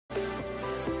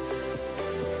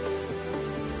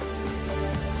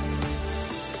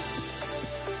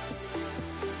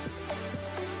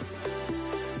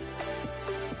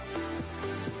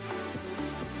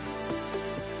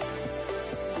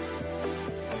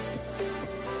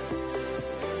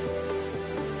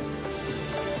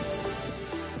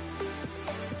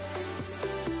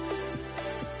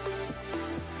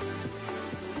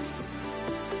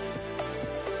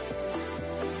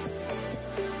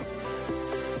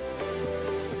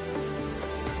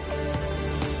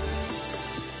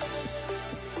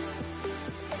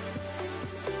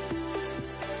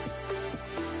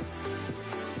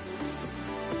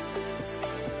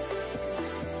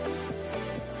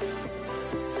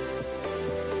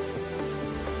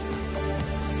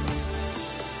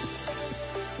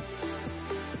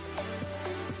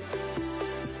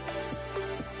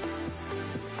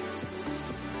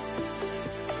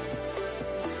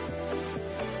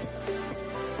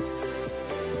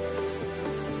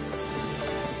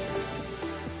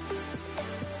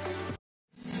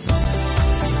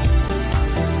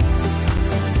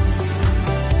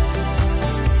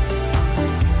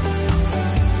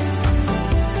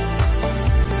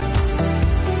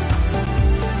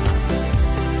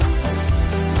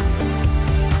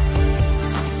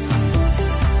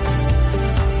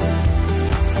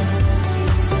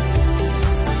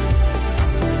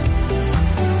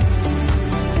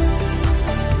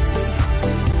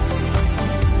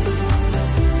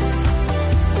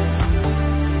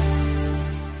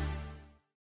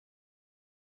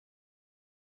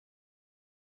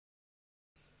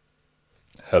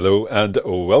Hello and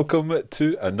welcome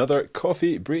to another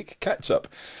coffee break catch-up.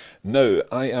 Now,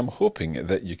 I am hoping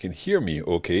that you can hear me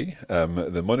okay.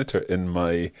 The monitor in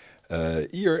my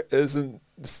ear isn't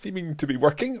seeming to be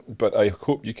working, but I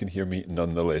hope you can hear me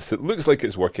nonetheless. It looks like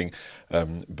it's working,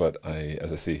 but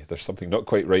as I say, there's something not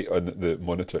quite right on the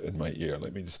monitor in my ear.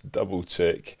 Let me just double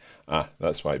check.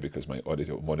 That's why, because my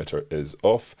audio monitor is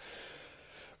off.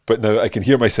 But now I can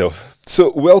hear myself.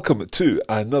 So welcome to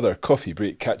another coffee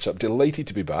break catch-up. Delighted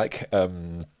to be back.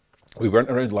 We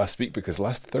weren't around last week because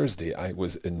last Thursday I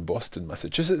was in Boston,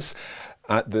 Massachusetts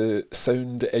at the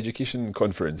Sound Education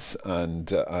Conference,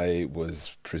 and I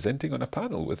was presenting on a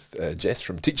panel with Jess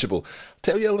from Teachable. I'll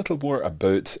tell you a little more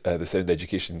about the Sound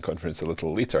Education Conference a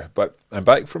little later, but I'm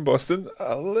back from Boston,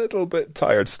 a little bit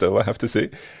tired still, I have to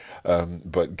say.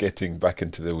 But getting back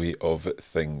into the way of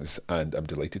things, and I'm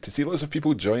delighted to see lots of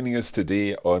people joining us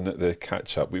today on the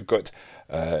catch-up. We've got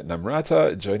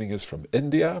Namrata joining us from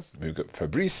India. We've got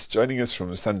Fabrice joining us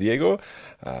from San Diego.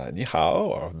 Ni hao,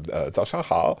 or zao shang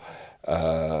hao.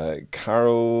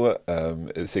 Carol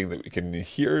is saying that we can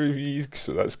hear you,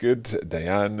 so that's good.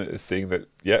 Diane is saying that,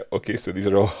 yeah, okay, so these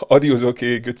are all audio's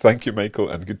okay. Good, thank you, Michael,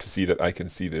 and good to see that I can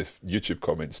see the YouTube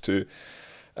comments too.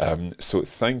 So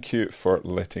thank you for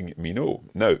letting me know.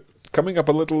 Now, coming up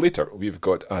a little later, we've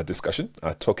got a discussion,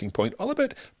 a talking point all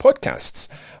about podcasts.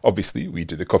 Obviously, we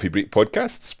do the Coffee Break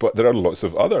podcasts, but there are lots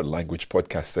of other language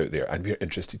podcasts out there, and we're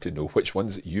interested to know which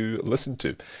ones you listen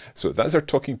to. So that's our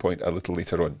talking point a little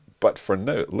later on. But for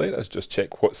now, let us just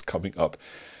check what's coming up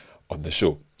on the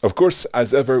show. Of course,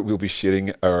 as ever, we'll be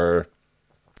sharing our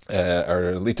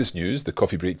latest news, the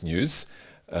Coffee Break news.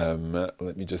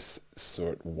 Let me just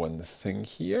sort one thing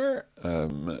here.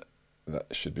 That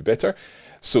should be better.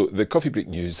 So the Coffee Break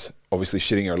news, obviously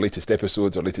sharing our latest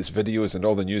episodes, our latest videos, and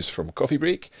all the news from Coffee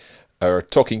Break. Our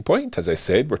talking point, as I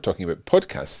said, we're talking about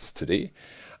podcasts today.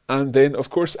 And then, of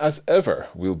course, as ever,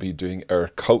 we'll be doing our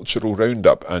cultural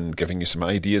roundup and giving you some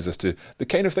ideas as to the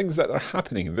kind of things that are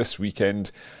happening this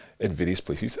weekend in various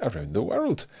places around the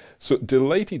world. So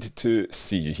delighted to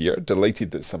see you here. Delighted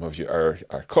that some of you are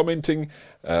commenting.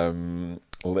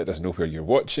 Let us know where you're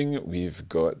watching. We've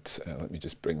got, let me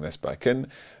just bring this back in.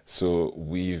 So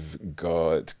we've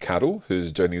got Carol,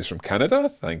 who's joining us from Canada.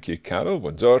 Thank you, Carol.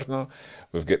 Buongiorno.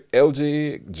 We've got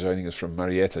LJ joining us from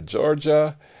Marietta,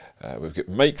 Georgia. We've got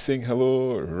Mike saying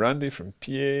hello. Randy from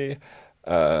PA.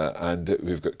 And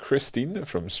we've got Christine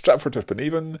from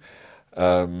Stratford-upon-Avon.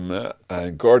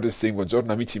 And Gord is saying,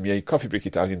 Buongiorno amici miei, Coffee Break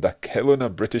Italian da Kelowna,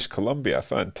 British Columbia.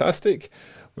 Fantastic.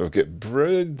 We've got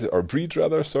Breed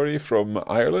from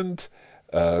Ireland.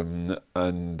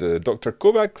 And Dr.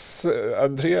 Kovacs,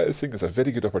 Andrea is saying it's a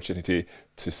very good opportunity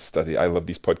to study. I love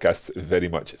these podcasts very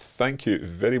much. Thank you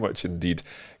very much indeed.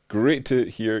 Great to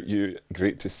hear you.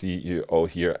 Great to see you all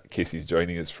here. Casey's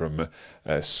joining us from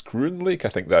Scroon Lake, I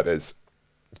think that is.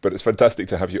 But it's fantastic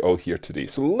to have you all here today.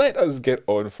 So let us get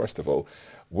on, first of all,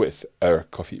 with our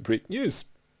Coffee Break news.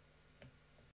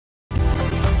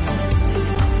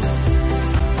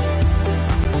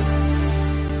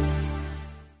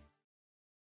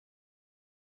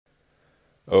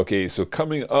 Okay, so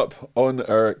coming up on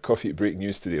our Coffee Break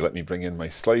news today, let me bring in my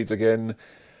slides again.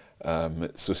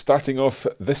 So starting off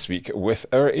this week with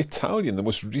our Italian, the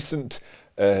most recent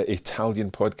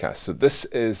Italian podcast. So this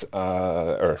is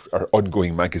our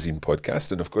ongoing magazine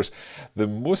podcast, and of course the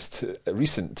most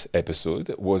recent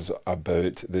episode was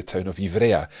about the town of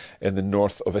Ivrea in the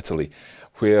north of Italy,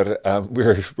 where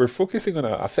we're focusing on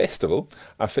a festival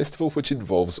which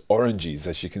involves oranges.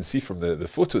 As you can see from the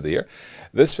photo there,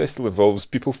 this festival involves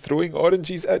people throwing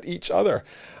oranges at each other.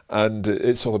 And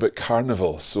it's all about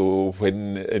carnival. So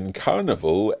when in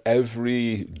carnival,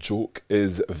 every joke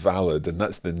is valid. And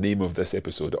that's the name of this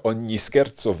episode. Ogni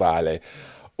scherzo vale.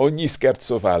 Ogni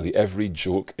scherzo vale. Every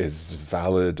joke is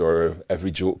valid, or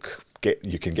every joke,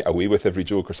 you can get away with every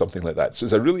joke, or something like that. So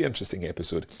it's a really interesting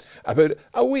episode about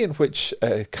a way in which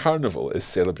carnival is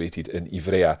celebrated in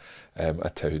Ivrea, a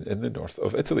town in the north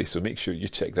of Italy. So make sure you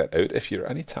check that out if you're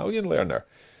an Italian learner.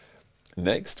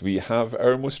 Next, we have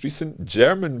our most recent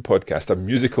German podcast, a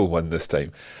musical one this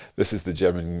time. This is the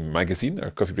German magazine,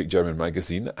 our Coffee Break German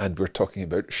magazine, and we're talking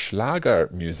about Schlager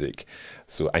music.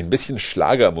 So, ein bisschen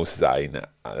Schlager muss sein.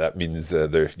 That means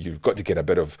you've got to get a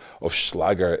bit of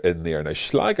Schlager in there. Now,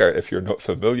 Schlager, if you're not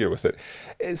familiar with it,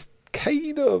 is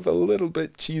kind of a little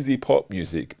bit cheesy pop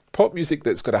music. Pop music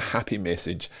that's got a happy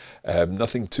message,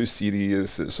 nothing too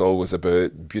serious. It's always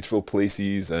about beautiful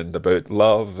places and about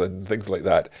love and things like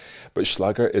that. But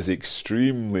Schlager is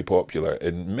extremely popular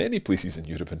in many places in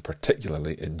Europe and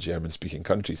particularly in German-speaking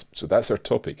countries. So that's our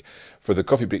topic for the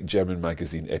Coffee Break German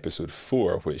magazine episode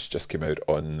 4, which just came out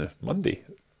on Monday.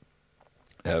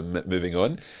 Moving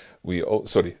on,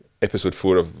 episode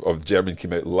 4 of German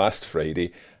came out last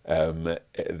Friday.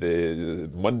 The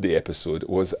Monday episode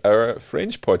was our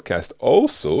French podcast,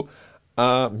 also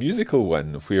a musical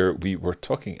one, where we were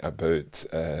talking about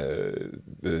the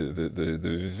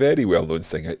very well-known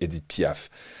singer Edith Piaf,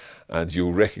 and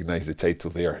you'll recognise the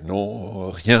title there.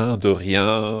 Non, rien de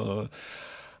rien.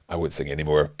 I won't sing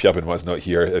anymore. Pierre Benoit's not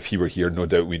here. If he were here, no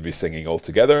doubt we'd be singing all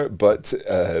together. But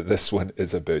this one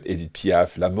is about Edith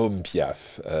Piaf, La Môme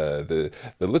Piaf, the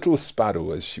little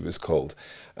sparrow, as she was called.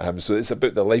 So it's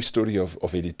about the life story of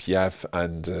Edith Piaf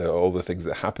and all the things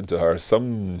that happened to her,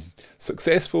 some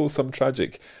successful, some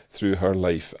tragic, through her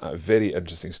life. A very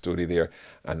interesting story there,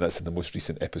 and that's in the most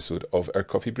recent episode of our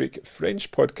Coffee Break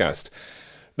French podcast.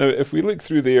 Now, if we look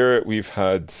through there, we've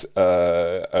had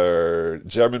our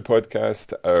German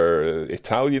podcast, our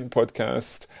Italian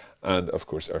podcast, and of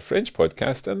course our French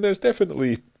podcast, and there's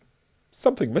definitely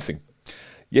something missing.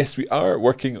 Yes, we are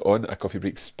working on a Coffee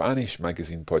Break Spanish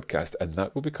magazine podcast, and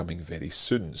that will be coming very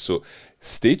soon. So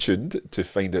stay tuned to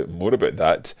find out more about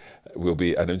that. We'll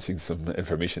be announcing some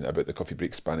information about the Coffee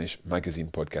Break Spanish magazine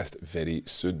podcast very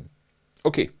soon.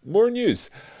 Okay, more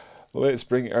news. Let's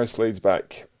bring our slides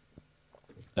back.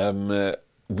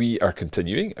 We are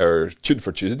continuing our Tune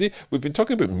for Tuesday. We've been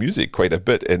talking about music quite a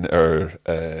bit in our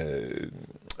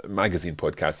magazine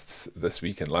podcasts this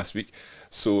week and last week,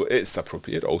 so it's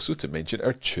appropriate also to mention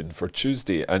our Tune for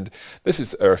Tuesday. And this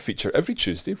is our feature every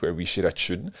Tuesday where we share a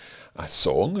tune, a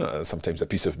song, sometimes a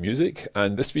piece of music,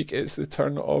 and this week it's the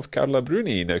turn of Carla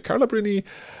Bruni. Now, Carla Bruni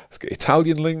has got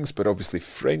Italian links, but obviously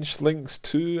French links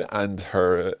too, and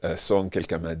her song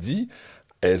Quelqu'un m'a dit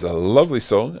is a lovely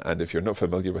song, and if you're not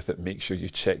familiar with it, make sure you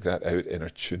check that out in our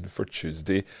Tune for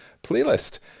Tuesday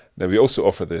playlist. Now, we also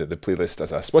offer the playlist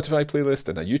as a Spotify playlist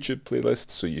and a YouTube playlist,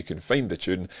 so you can find the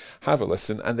tune, have a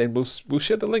listen, and then we'll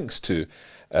share the links too.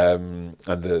 And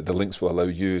the links will allow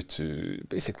you to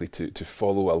basically to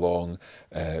follow along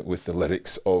with the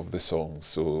lyrics of the song.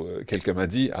 So, Quelqu'un m'a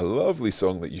dit, a lovely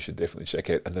song that you should definitely check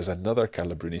out. And there's another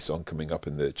Carla Bruni song coming up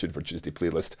in the Tune for Tuesday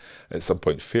playlist at some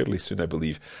point fairly soon, I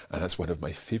believe. And that's one of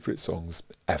my favourite songs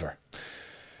ever.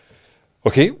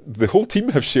 Okay, the whole team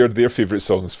have shared their favourite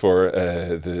songs for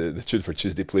the Tune for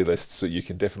Tuesday playlist, so you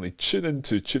can definitely tune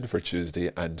into Tune for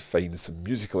Tuesday and find some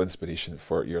musical inspiration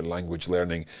for your language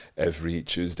learning every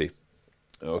Tuesday.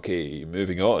 Okay,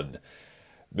 moving on.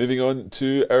 Moving on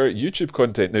to our YouTube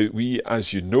content. Now, we,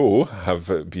 as you know,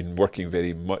 have been working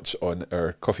very much on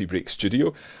our Coffee Break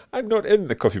studio. I'm not in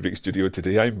the Coffee Break studio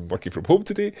today. I'm working from home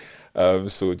today,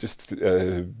 so just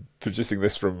producing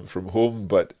this from home.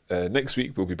 But next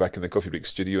week we'll be back in the Coffee Break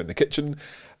studio in the kitchen,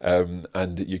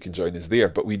 and you can join us there.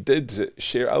 But we did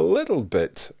share a little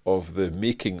bit of the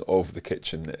making of the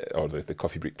kitchen, or the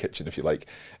Coffee Break kitchen, if you like,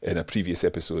 in a previous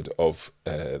episode of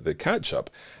the catch-up.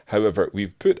 However,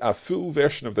 we've put a full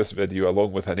version of this video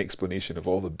along with an explanation of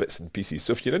all the bits and pieces.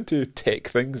 So if you're into tech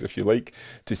things, if you like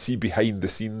to see behind the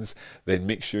scenes, then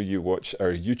make sure you watch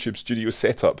our YouTube studio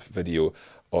setup video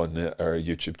on our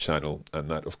YouTube channel, and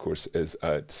that of course is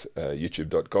at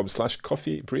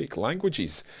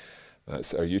youtube.com/coffeebreaklanguages.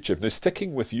 That's our YouTube. Now,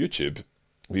 sticking with YouTube,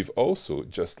 we've also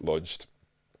just launched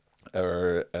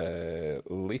our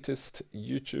latest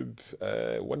YouTube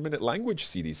 1 minute language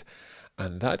series,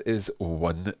 and that is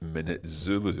 1 Minute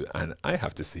Zulu. And I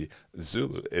have to say,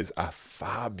 Zulu is a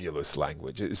fabulous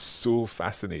language. It is so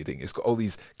fascinating. It's got all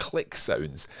these click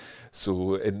sounds.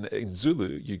 So in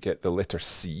Zulu, you get the letter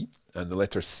C, and the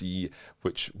letter C,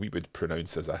 which we would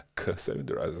pronounce as a K sound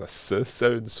or as a S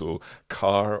sound, so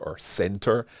car or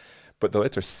centre. But the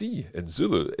letter C in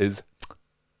Zulu it's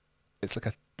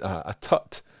like a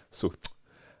tut. So,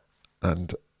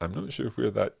 and I'm not sure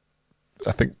where that.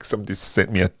 I think somebody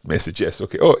sent me a message. Yes,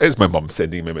 okay. Oh, it's my mum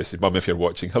sending me a message. Mum, if you're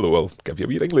watching, hello, I'll give you a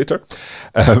wee ring later.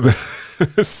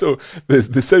 So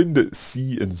the sound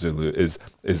C in Zulu is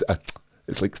it's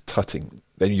like tutting.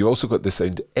 Then you also got the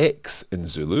sound X in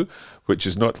Zulu, which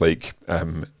is not like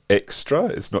extra.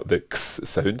 It's not the X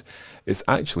sound. It's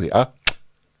actually a.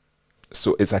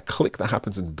 So it's a click that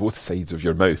happens on both sides of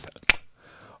your mouth,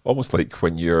 almost like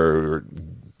when you're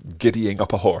giddying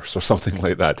up a horse or something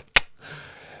like that.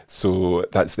 So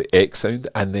that's the X sound,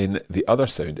 and then the other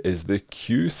sound is the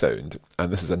Q sound, and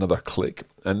this is another click,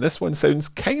 and this one sounds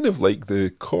kind of like the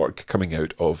cork coming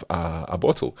out of a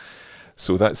bottle.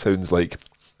 So that sounds like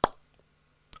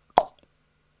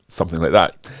something like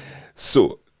that.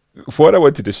 So what I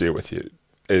wanted to share with you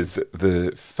is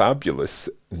the fabulous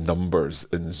numbers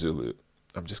in Zulu.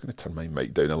 I'm just going to turn my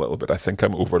mic down a little bit. I think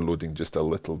I'm overloading just a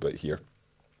little bit here.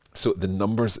 So the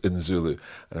numbers in Zulu,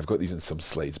 and I've got these in some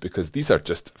slides because these are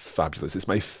just fabulous. It's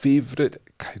my favourite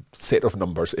set of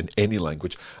numbers in any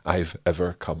language I've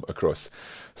ever come across.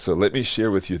 So let me share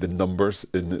with you the numbers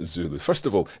in Zulu. First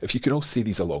of all, if you can all say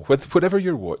these along, whatever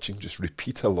you're watching, just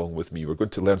repeat along with me. We're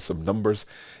going to learn some numbers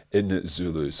in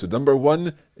Zulu. So number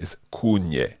 1 is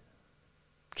kunye.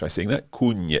 Try saying that,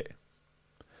 kunye.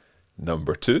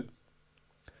 Number 2,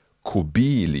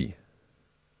 kubili.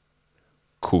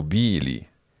 Kubili.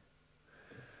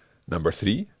 Number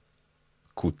 3,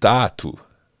 kutatu.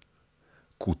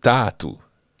 Kutatu.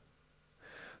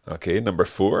 Okay, number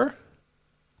 4,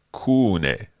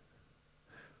 kune.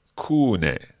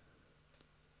 Kune.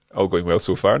 All going well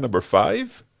so far. Number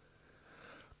 5,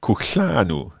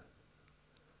 kuhlanu.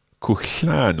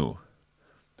 Kuhlanu.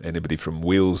 Anybody from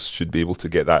Wales should be able to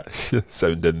get that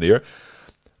sound in there.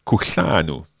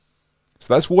 Kuhlanu.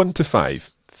 So that's 1 to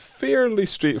 5. Fairly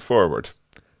straightforward.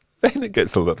 Then it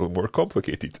gets a little more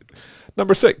complicated.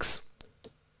 Number 6,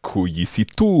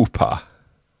 kuyisitupa.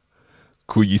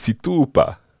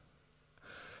 Kuyisitupa.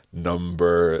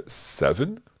 Number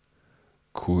 7,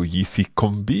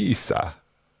 kuyisikombisa.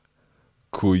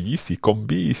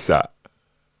 Kuyisikombisa.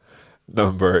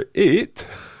 Number 8,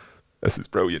 this is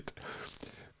brilliant,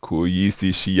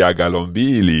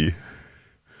 kuyisishiyagalombili.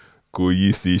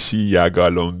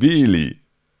 Kuyisishiyagalombili.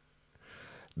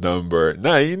 Number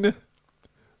 9,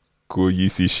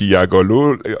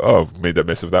 kuyisishiyagolul. Oh, made a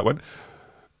mess of that one.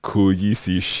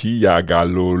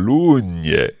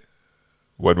 Kuyisishiyagalolunye.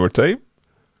 One more time.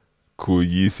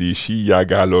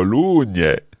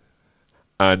 Kuyisishiyagalolunye.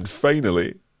 And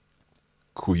finally,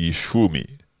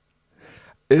 kuyishumi.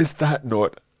 Is that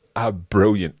not a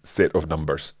brilliant set of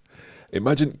numbers?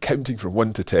 Imagine counting from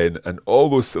 1 to 10 and all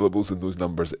those syllables and those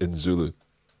numbers in Zulu.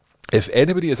 If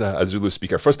anybody is a Zulu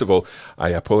speaker, first of all, I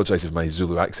apologise if my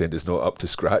Zulu accent is not up to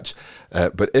scratch,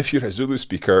 but if you're a Zulu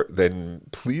speaker, then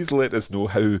please let us know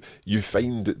how you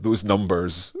find those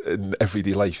numbers in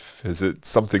everyday life. Is it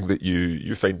something that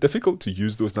you find difficult to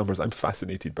use those numbers? I'm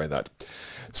fascinated by that.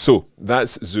 So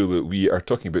that's Zulu. We are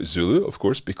talking about Zulu, of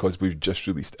course, because we've just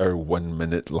released our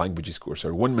 1-minute languages course,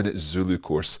 our 1-minute Zulu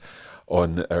course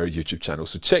on our YouTube channel.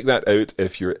 So check that out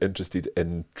if you're interested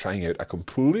in trying out a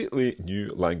completely new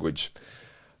language,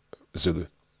 Zulu.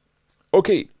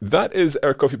 Okay, that is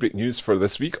our coffee break news for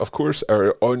this week. Of course,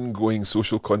 our ongoing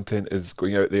social content is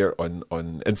going out there on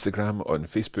Instagram, on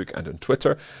Facebook, and on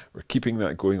Twitter. We're keeping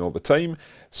that going all the time,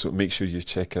 so make sure you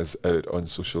check us out on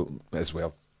social as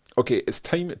well. Okay, it's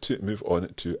time to move on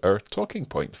to our talking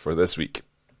point for this week.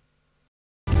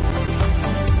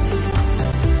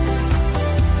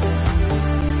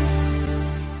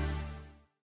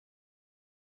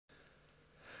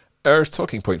 Our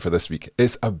talking point for this week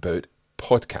is about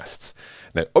podcasts.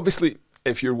 Now, obviously,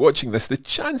 if you're watching this, the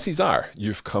chances are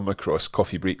you've come across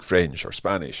Coffee Break French or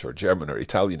Spanish or German or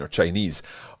Italian or Chinese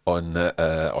on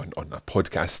a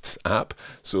podcast app.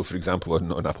 So, for example,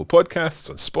 on Apple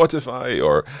Podcasts, on Spotify,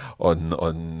 or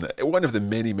on one of the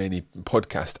many, many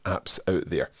podcast apps out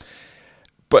there.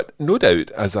 But no doubt,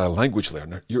 as a language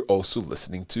learner, you're also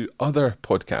listening to other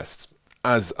podcasts.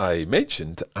 As I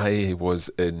mentioned, I was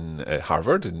in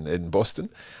Harvard in Boston,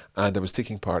 and I was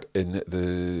taking part in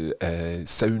the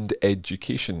Sound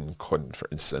Education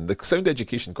Conference. And the Sound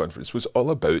Education Conference was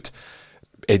all about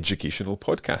educational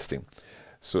podcasting.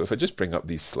 So if I just bring up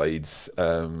these slides,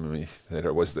 there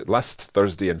it was. Last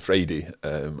Thursday and Friday,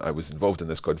 I was involved in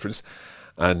this conference.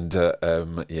 And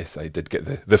yes, I did get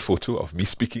the photo of me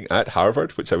speaking at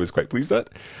Harvard, which I was quite pleased at.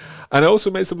 And I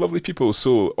also met some lovely people.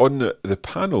 So on the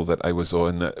panel that I was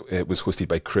on, it was hosted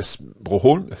by Chris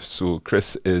Broholm. So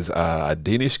Chris is a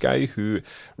Danish guy who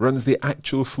runs the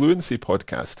Actual Fluency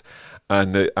podcast.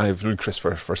 And I've known Chris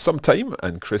for some time,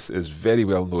 and Chris is very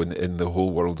well known in the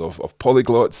whole world of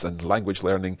polyglots and language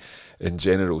learning in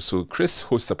general. So Chris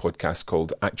hosts a podcast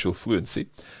called Actual Fluency,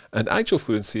 and Actual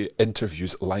Fluency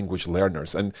interviews language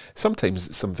learners, and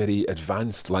sometimes some very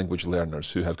advanced language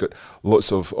learners who have got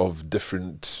lots of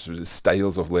different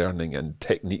styles of learning and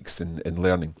techniques in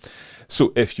learning.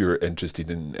 So if you're interested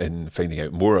in finding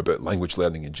out more about language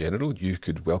learning in general, you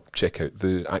could well check out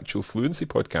the Actual Fluency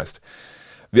podcast.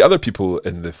 The other people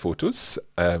in the photos,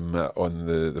 on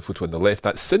the photo on the left,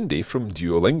 that's Cindy from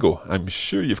Duolingo. I'm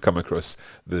sure you've come across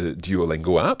the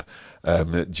Duolingo app.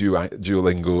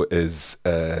 Duolingo is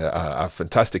a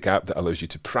fantastic app that allows you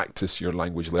to practice your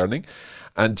language learning.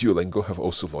 And Duolingo have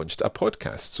also launched a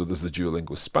podcast. So there's the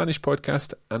Duolingo Spanish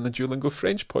podcast and the Duolingo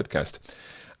French podcast.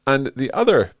 And the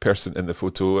other person in the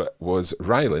photo was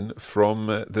Rylan from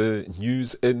the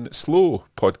News in Slow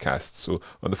podcast. So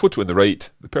on the photo on the right,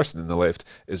 the person on the left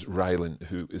is Rylan,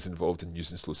 who is involved in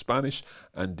News in Slow Spanish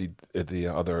and did the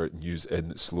other News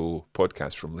in Slow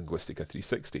podcast from Linguistica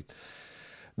 360.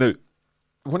 Now,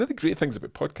 one of the great things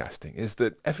about podcasting is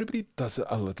that everybody does it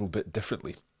a little bit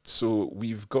differently. So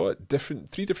we've got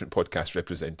three different podcasts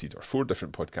represented, or four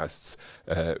different podcasts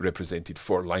represented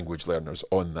for language learners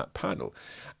on that panel.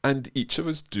 And each of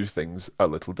us do things a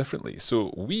little differently.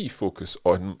 So we focus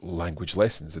on language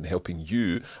lessons and helping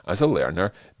you as a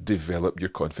learner develop your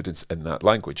confidence in that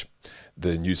language.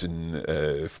 The News in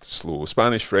Slow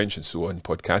Spanish, French and so on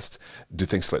podcasts do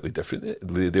things slightly differently.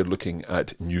 They're looking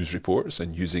at news reports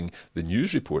and using the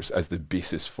news reports as the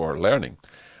basis for learning.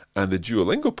 And the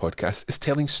Duolingo podcast is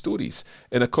telling stories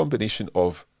in a combination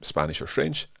of Spanish or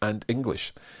French and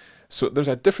English. So there's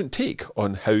a different take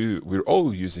on how we're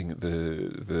all using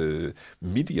the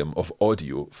medium of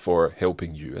audio for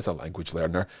helping you as a language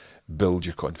learner build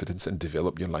your confidence and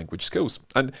develop your language skills.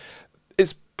 And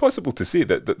it's possible to say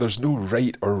that there's no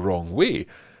right or wrong way.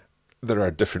 There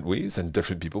are different ways and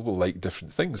different people will like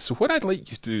different things. So what I'd like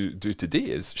you to do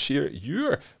today is share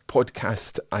your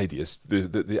podcast ideas,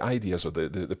 the ideas or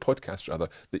the podcasts rather,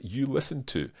 that you listen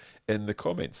to in the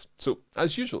comments. So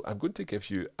as usual, I'm going to give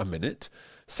you a minute,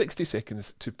 60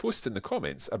 seconds to post in the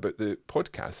comments about the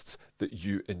podcasts that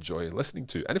you enjoy listening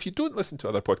to. And if you don't listen to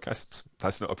other podcasts,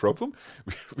 that's not a problem.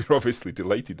 We're obviously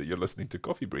delighted that you're listening to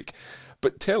Coffee Break.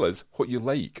 But tell us what you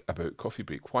like about Coffee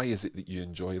Break. Why is it that you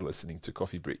enjoy listening to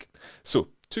Coffee Break? So,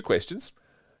 2 questions.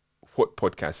 What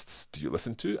podcasts do you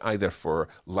listen to, either for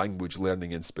language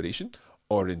learning inspiration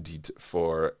or indeed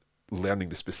for learning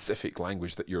the specific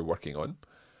language that you're working on?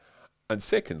 And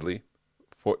secondly,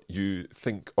 what you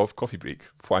think of Coffee Break,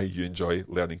 why you enjoy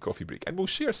learning Coffee Break. And we'll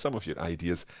share some of your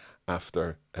ideas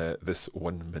after this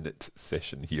 1 minute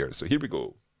session here. So here we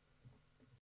go.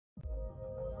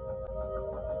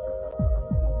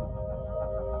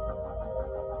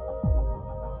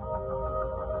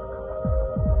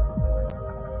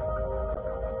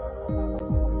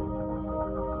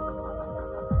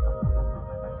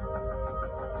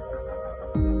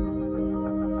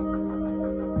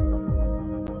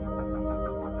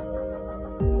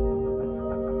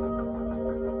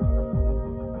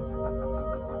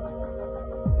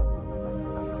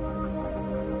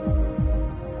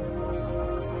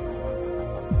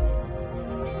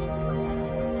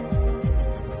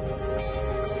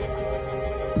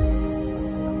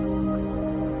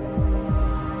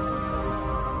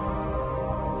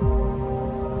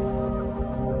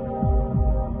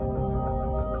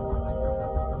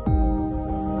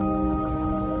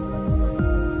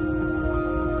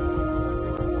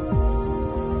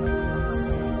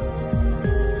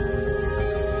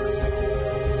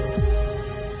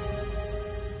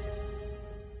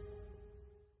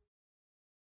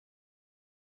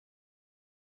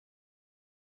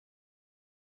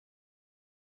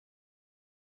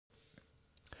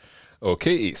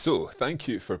 Okay, so thank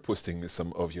you for posting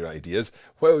some of your ideas.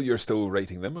 While you're still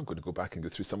writing them, I'm going to go back and go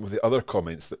through some of the other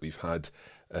comments that we've had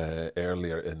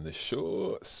earlier in the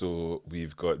show. So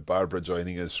we've got Barbara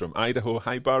joining us from Idaho.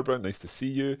 Hi, Barbara. Nice to see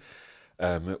you.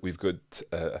 We've got,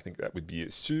 I think that would be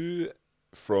Sue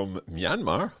from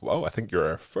Myanmar. Wow, I think you're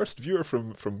our first viewer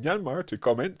from Myanmar to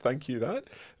comment. Thank you,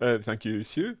 thank you,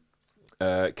 Sue.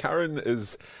 Karen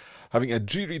is having a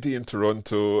dreary day in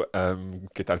Toronto.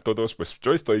 ¿Qué tal todos? Pues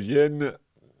yo estoy bien.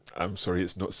 I'm sorry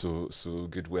it's not so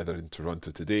good weather in Toronto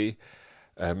today.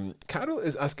 Carol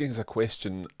is asking us a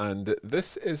question, and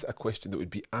this is a question that would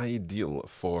be ideal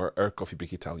for our Coffee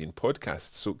Break Italian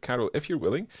podcast. So, Carol, if you're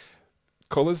willing,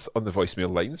 call us on the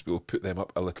voicemail lines. We'll put them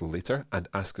up a little later and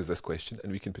ask us this question,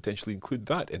 and we can potentially include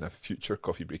that in a future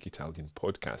Coffee Break Italian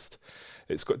podcast.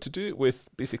 It's got to do with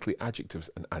basically adjectives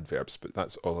and adverbs, but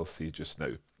that's all I'll say just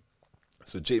now.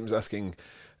 So James asking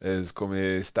is come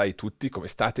stai tutti, come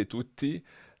state tutti.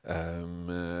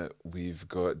 We've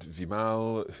got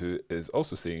Vimal, who is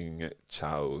also saying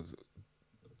ciao.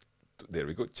 There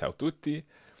we go, ciao tutti.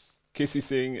 Casey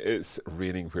saying it's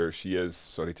raining where she is.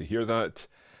 Sorry to hear that.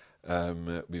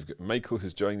 We've got Michael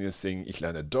who's joining us saying ich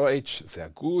lerne Deutsch, sehr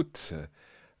gut.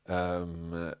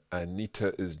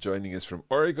 Anita is joining us from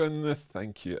Oregon.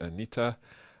 Thank you, Anita.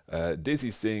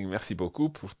 Daisy's saying, merci beaucoup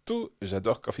pour tout.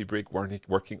 J'adore Coffee Break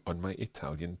working on my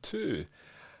Italian too.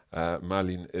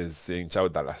 Malin is saying, ciao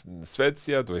dalla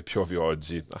Svezia, dove piove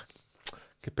oggi.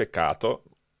 Che peccato.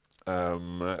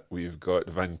 We've got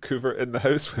Vancouver in the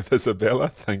house with Isabella.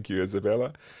 Thank you,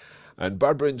 Isabella. And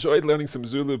Barbara enjoyed learning some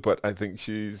Zulu, but I think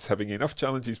she's having enough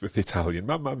challenges with Italian.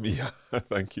 Mamma mia.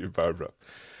 Thank you, Barbara.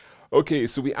 Okay,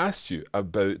 so we asked you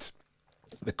about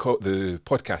the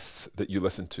podcasts that you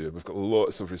listen to. We've got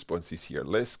lots of responses here.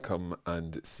 Let's come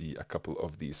and see a couple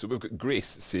of these. So we've got Grace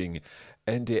saying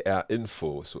NDR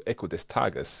Info, so Echo des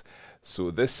Tages.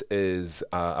 So this is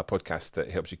a podcast that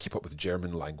helps you keep up with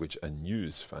German language and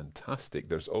news. Fantastic.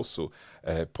 There's also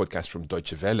a podcast from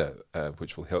Deutsche Welle,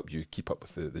 which will help you keep up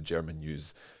with the German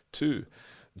news too.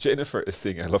 Jennifer is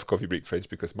saying, I love Coffee Break French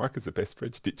because Mark is the best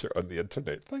French teacher on the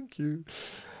internet. Thank you.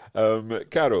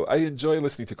 Carol, I enjoy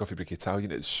listening to Coffee Break Italian.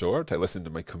 It's short. I listen to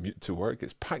my commute to work.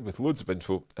 It's packed with loads of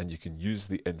info, and you can use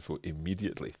the info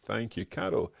immediately. Thank you,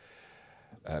 Carol.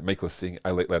 Michael is saying,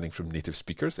 I like learning from native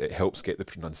speakers. It helps get the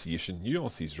pronunciation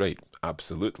nuances right.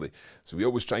 Absolutely. So we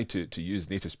always try to use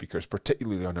native speakers,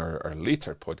 particularly on our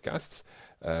later podcasts.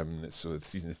 So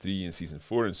season 3 and season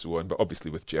 4 and so on. But obviously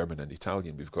with German and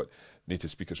Italian, we've got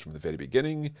native speakers from the very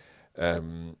beginning.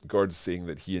 Gord's saying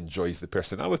that he enjoys the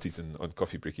personalities on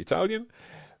Coffee Break Italian.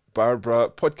 Barbara,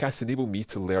 podcasts enable me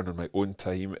to learn on my own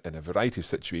time in a variety of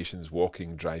situations,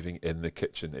 walking, driving, in the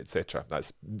kitchen, etc.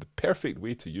 That's the perfect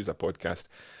way to use a podcast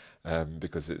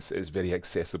because it's very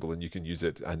accessible and you can use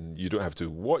it and you don't have to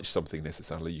watch something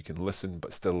necessarily. You can listen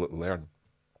but still learn.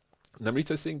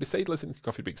 Namrita is saying, besides listening to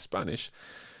Coffee Break Spanish,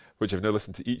 which I've now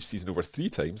listened to each season over 3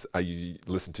 times, I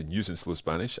listen to News in Slow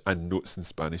Spanish and Notes in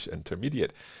Spanish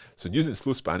Intermediate. So News in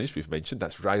Slow Spanish, we've mentioned,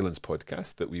 that's Ryland's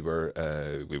podcast that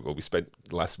we spent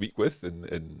last week with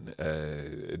in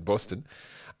Boston.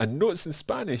 And Notes in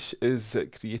Spanish is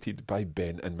created by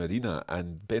Ben and Marina,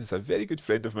 and Ben's a very good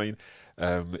friend of mine.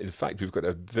 In fact, we've got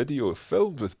a video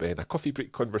filmed with Ben, a coffee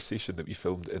break conversation that we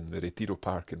filmed in the Retiro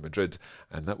Park in Madrid,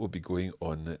 and that will be going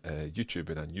on YouTube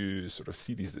in a new sort of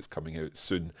series that's coming out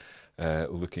soon.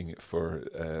 Looking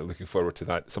forward to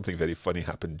that. Something very funny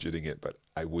happened during it, but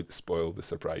I won't spoil the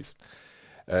surprise.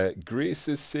 Grace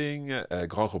is saying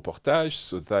Grand Reportage,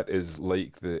 so that is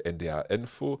like the NDR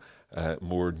Info,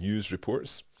 more news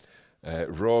reports.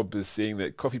 Rob is saying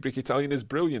that Coffee Break Italian is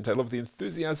brilliant. I love the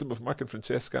enthusiasm of Mark and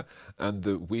Francesca and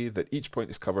the way that each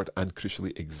point is covered and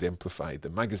crucially exemplified.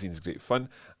 The magazine is great fun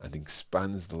and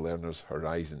expands the learner's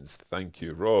horizons. Thank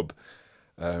you, Rob.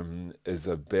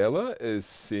 Isabella is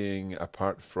saying,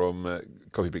 apart from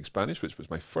Coffee Break Spanish, which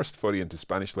was my first foray into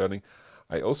Spanish learning,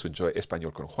 I also enjoy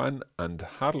Español con Juan and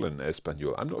Harlan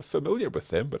Español. I'm not familiar with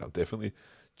them, but I'll definitely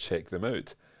check them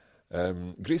out.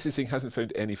 Grace is saying, hasn't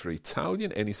found any for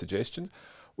Italian. Any suggestions?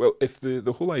 Well, if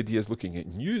the whole idea is looking at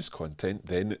news content,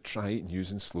 then try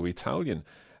News in Slow Italian.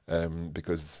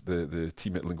 Because the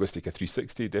team at Linguistica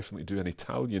 360 definitely do an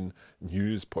Italian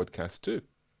news podcast too.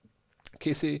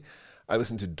 Casey, I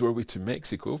listen to Doorway to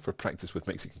Mexico for practice with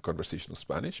Mexican conversational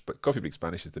Spanish, but Coffee Break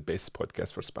Spanish is the best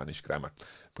podcast for Spanish grammar.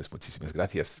 Pues muchísimas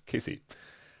gracias, Casey.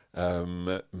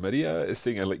 Maria is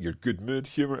saying, I like your good mood,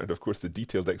 humour, and of course the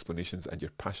detailed explanations and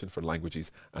your passion for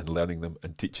languages and learning them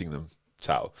and teaching them.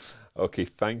 Ciao. Okay,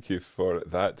 thank you for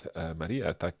that,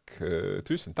 Maria. Tack,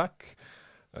 tusen tack.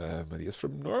 Maria's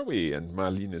from Norway and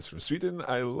Malin is from Sweden.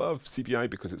 I love CBI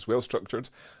because it's well structured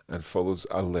and follows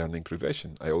a learning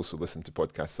progression. I also listen to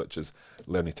podcasts such as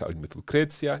Learn Italian with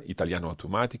Lucrezia, Italiano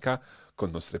Automatica,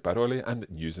 Con Nostre Parole, and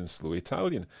News in Slow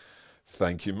Italian.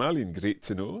 Thank you, Malin. Great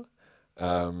to know.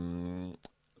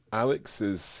 Alex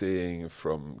is saying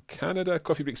from Canada,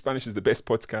 Coffee Break Spanish is the best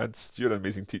podcast. You're an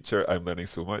amazing teacher. I'm learning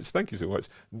so much. Thank you so much.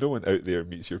 No one out there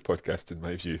meets your podcast in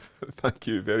my view. Thank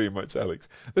you very much, Alex.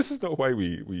 This is not why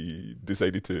we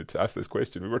decided to ask this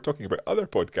question. We were talking about other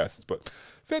podcasts, but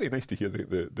very nice to hear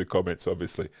the comments,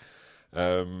 obviously.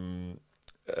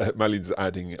 Malin's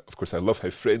adding, of course, I love how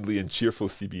friendly and cheerful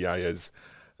CBI is.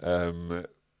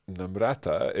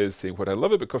 Namrata is saying, what I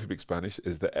love about Coffee Break Spanish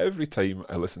is that every time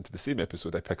I listen to the same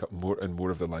episode, I pick up more and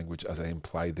more of the language as I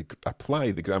apply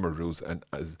the grammar rules and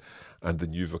the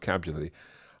new vocabulary.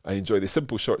 I enjoy the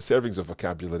simple short servings of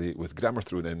vocabulary with grammar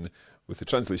thrown in, with the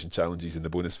translation challenges in the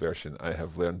bonus version. I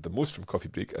have learned the most from Coffee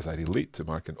Break as I relate to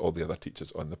Mark and all the other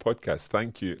teachers on the podcast.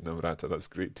 Thank you, Namrata. That's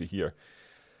great to hear.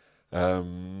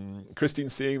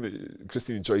 Christine's saying that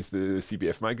Christine enjoys the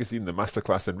CBF magazine, the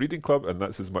Masterclass and Reading Club, and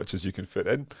that's as much as you can fit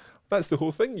in. That's the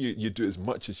whole thing. You do as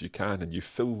much as you can, and you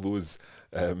fill those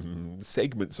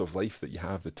segments of life that you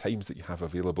have, the times that you have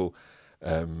available,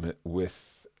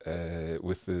 with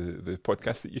the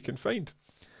podcast that you can find.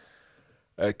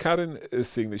 Karen is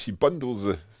saying that she bundles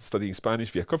studying Spanish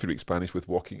via Coffee Break Spanish with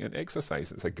walking and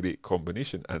exercise. It's a great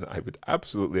combination, and I would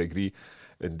absolutely agree.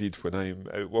 Indeed, when I'm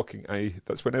out walking,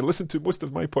 that's when I listen to most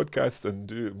of my podcasts and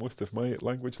do most of my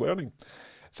language learning.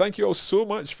 Thank you all so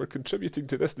much for contributing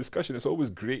to this discussion. It's always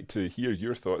great to hear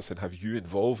your thoughts and have you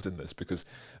involved in this, because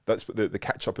that's what the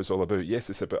catch-up is all about. Yes,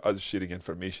 it's about us sharing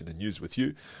information and news with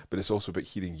you, but it's also about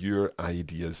hearing your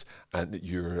ideas and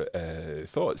your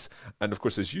thoughts. And of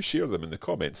course, as you share them in the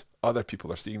comments, other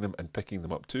people are seeing them and picking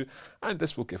them up too, and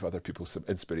this will give other people some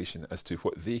inspiration as to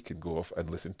what they can go off and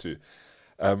listen to.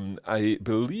 I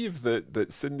believe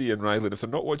that Cindy and Rylan, if they're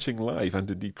not watching live,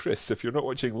 and indeed Chris, if you're not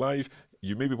watching live,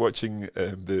 you may be watching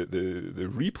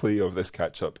the replay of this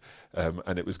catch-up,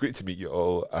 and it was great to meet you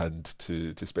all and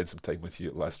to spend some time with you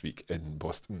last week in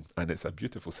Boston, and it's a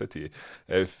beautiful city.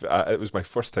 It was my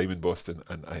first time in Boston,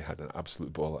 and I had an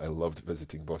absolute ball. I loved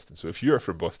visiting Boston, so if you're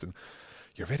from Boston,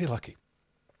 you're very lucky.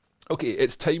 Okay,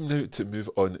 it's time now to move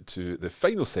on to the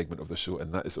final segment of the show,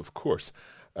 and that is, of course,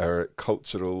 our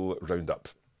cultural roundup.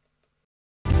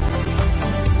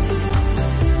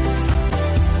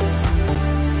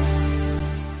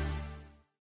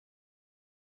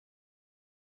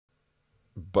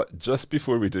 But just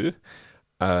before we do,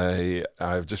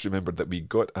 I've just remembered that we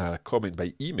got a comment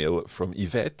by email from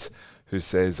Yvette, who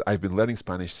says, I've been learning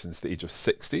Spanish since the age of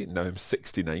 60, now I'm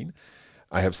 69.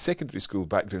 I have secondary school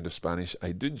background of Spanish.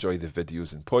 I do enjoy the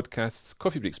videos and podcasts.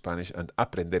 Coffee Break Spanish and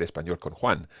Aprender Español con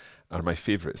Juan are my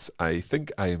favourites. I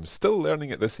think I am still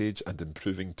learning at this age and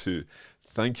improving too.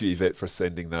 Thank you, Yvette, for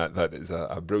sending that. That is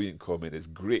a brilliant comment. It's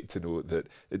great to know that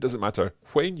it doesn't matter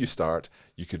when you start,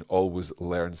 you can always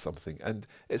learn something. And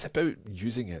it's about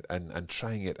using it and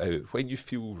trying it out when you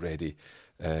feel ready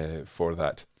for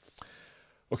that.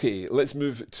 Okay, let's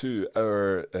move to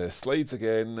our slides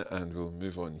again, and we'll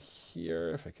move on here,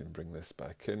 if I can bring this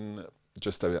back in.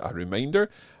 Just a reminder,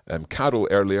 Carol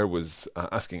earlier was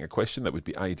asking a question that would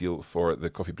be ideal for the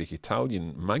Coffee Break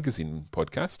Italian magazine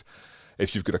podcast.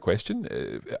 If you've got a question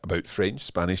about French,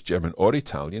 Spanish, German or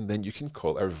Italian, then you can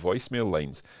call our voicemail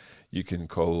lines. You can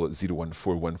call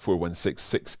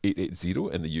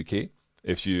 01414166880 in the UK.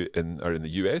 If you are in the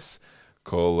US,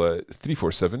 call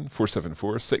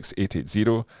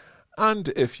 347-474-6880. And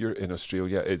if you're in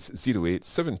Australia, it's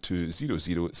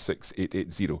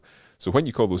 0872006880. So when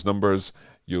you call those numbers,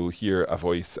 you'll hear a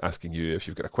voice asking you if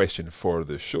you've got a question for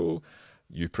the show.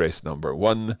 You press number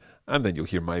 1, and then you'll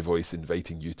hear my voice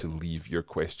inviting you to leave your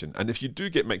question. And if you do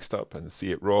get mixed up and say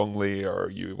it wrongly, or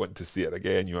you want to say it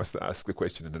again, you must ask the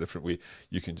question in a different way,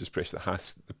 you can just press the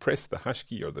hash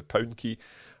key or the pound key,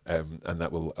 and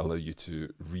that will allow you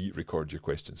to re-record your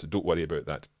question. So don't worry about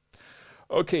that.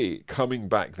 Okay, coming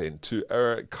back then to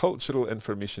our cultural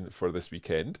information for this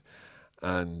weekend,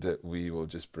 and we will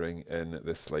just bring in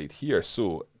this slide here.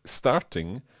 So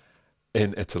starting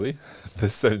in Italy,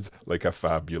 this sounds like a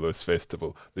fabulous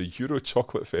festival, the Euro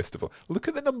Chocolate Festival. Look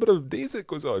at the number of days it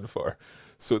goes on for.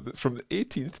 So from the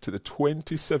 18th to the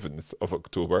 27th of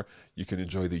October, you can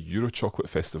enjoy the Euro Chocolate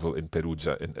Festival in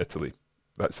Perugia in Italy.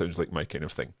 That sounds like my kind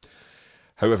of thing.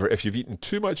 However, if you've eaten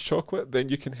too much chocolate, then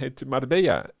you can head to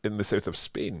Marbella in the south of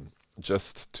Spain,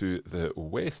 just to the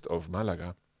west of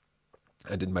Malaga.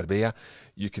 And in Marbella,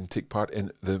 you can take part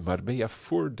in the Marbella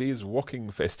 4 Days Walking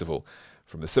Festival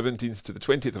from the 17th to the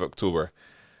 20th of October.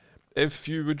 If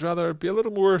you would rather be a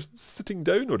little more sitting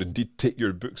down, or indeed take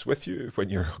your books with you when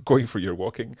you're going for your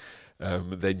walking,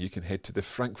 then you can head to the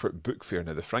Frankfurt Book Fair.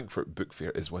 Now, the Frankfurt Book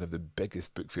Fair is one of the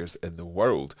biggest book fairs in the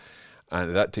world,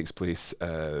 and that takes place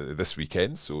this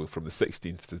weekend, so from the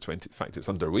 16th to the 20th. In fact, it's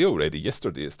underway already.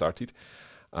 Yesterday it started.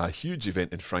 A huge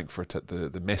event in Frankfurt at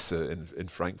the Messe in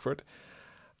Frankfurt.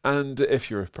 And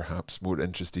if you're perhaps more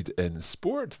interested in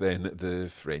sport, then the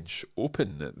French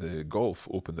Open, the Golf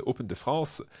Open, the Open de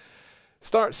France,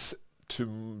 starts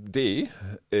today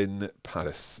in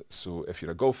Paris. So if you're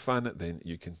a golf fan, then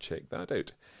you can check that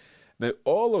out. Now,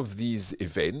 all of these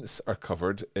events are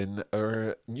covered in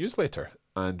our newsletter,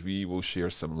 and we will share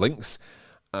some links,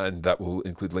 and that will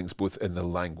include links both in the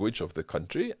language of the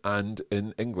country and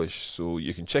in English. So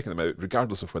you can check them out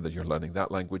regardless of whether you're learning that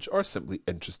language or simply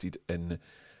interested in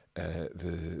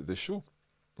the show.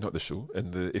 Not the show,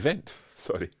 in the event.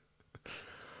 Sorry.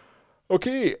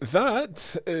 Okay,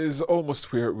 that is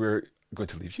almost where we're going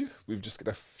to leave you. We've just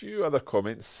got a few other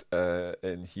comments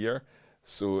in here.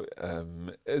 So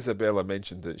Isabella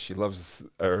mentioned that she loves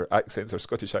our accents, our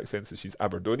Scottish accents, and she's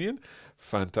Aberdonian.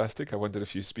 Fantastic. I wonder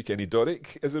if you speak any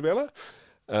Doric, Isabella.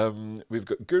 We've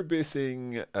got Gurbe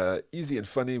saying, easy and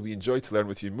funny, we enjoy to learn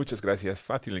with you. Muchas gracias,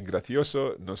 fácil y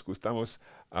gracioso. Nos gustamos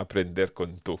aprender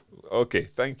con tú. Okay,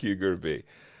 thank you, Gurbe.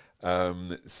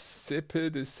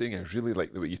 Sipid is saying, I really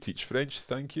like the way you teach French.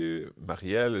 Thank you.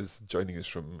 Marielle is joining us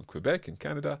from Quebec in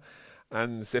Canada.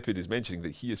 And Sepid is mentioning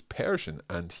that he is Persian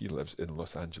and he lives in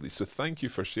Los Angeles. So thank you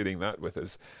for sharing that with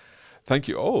us. Thank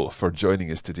you all for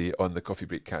joining us today on the Coffee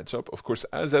Break Catch Up. Of course,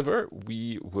 as ever,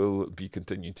 we will be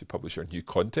continuing to publish our new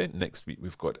content. Next week,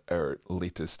 we've got our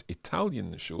latest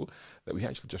Italian show that we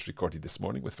actually just recorded this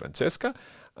morning with Francesca.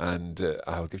 And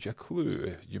I'll give you a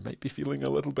clue. You might be feeling a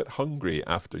little bit hungry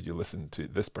after you listen to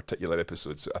this particular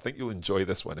episode. So I think you'll enjoy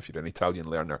this one if you're an Italian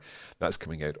learner. That's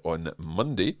coming out on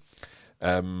Monday.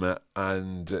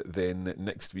 And then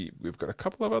next week we've got a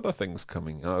couple of other things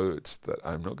coming out that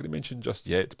I'm not going to mention just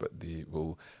yet, but they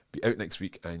will be out next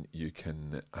week and you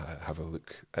can have a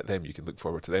look at them. You can look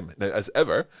forward to them. Now, as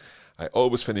ever, I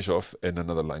always finish off in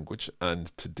another language, and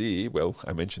today, well,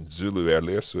 I mentioned Zulu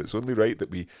earlier, so it's only right that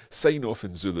we sign off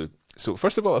in Zulu. So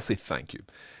first of all, I'll say thank you.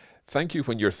 Thank you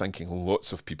when you're thanking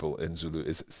lots of people in Zulu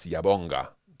is Siyabonga.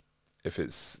 If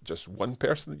it's just one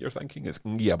person that you're thanking, it's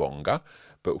Ngiyabonga.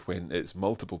 But when it's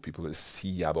multiple people, it's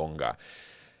Siyabonga.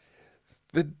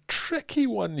 The tricky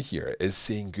one here is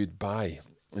saying goodbye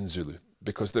in Zulu,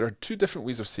 because there are two different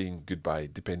ways of saying goodbye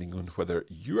depending on whether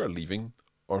you are leaving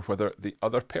or whether the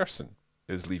other person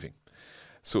is leaving.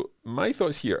 So my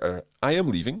thoughts here are, I am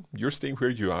leaving, you're staying where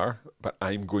you are, but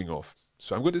I'm going off.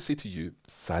 So I'm going to say to you,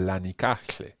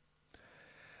 Salanikachle.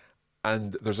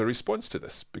 And there's a response to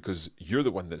this because you're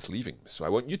the one that's leaving. So I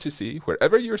want you to say,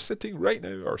 wherever you're sitting right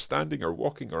now, or standing, or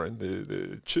walking, or in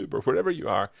the tube, or wherever you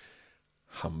are,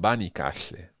 Hambani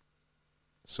Kashle.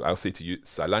 So I'll say to you,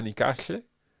 Salani Kashle.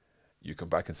 You come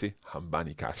back and say,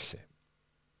 Hambani Kashle.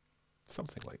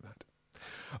 Something like that.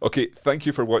 Okay, thank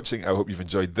you for watching. I hope you've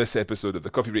enjoyed this episode of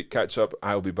the Coffee Break Catch Up.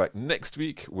 I'll be back next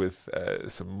week with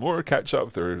some more catch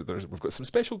up. We've got some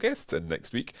special guests in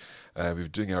next week. We're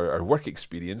doing our work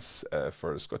experience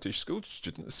for Scottish school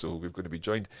students, so we're going to be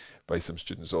joined by some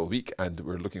students all week, and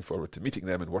we're looking forward to meeting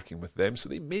them and working with them. So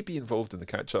they may be involved in the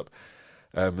catch up,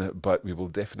 but we will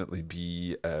definitely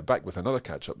be back with another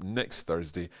catch up next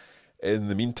Thursday. In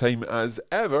the meantime, as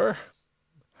ever,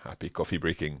 happy coffee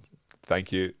breaking.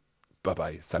 Thank you. Bye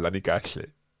bye. Salani Kashle.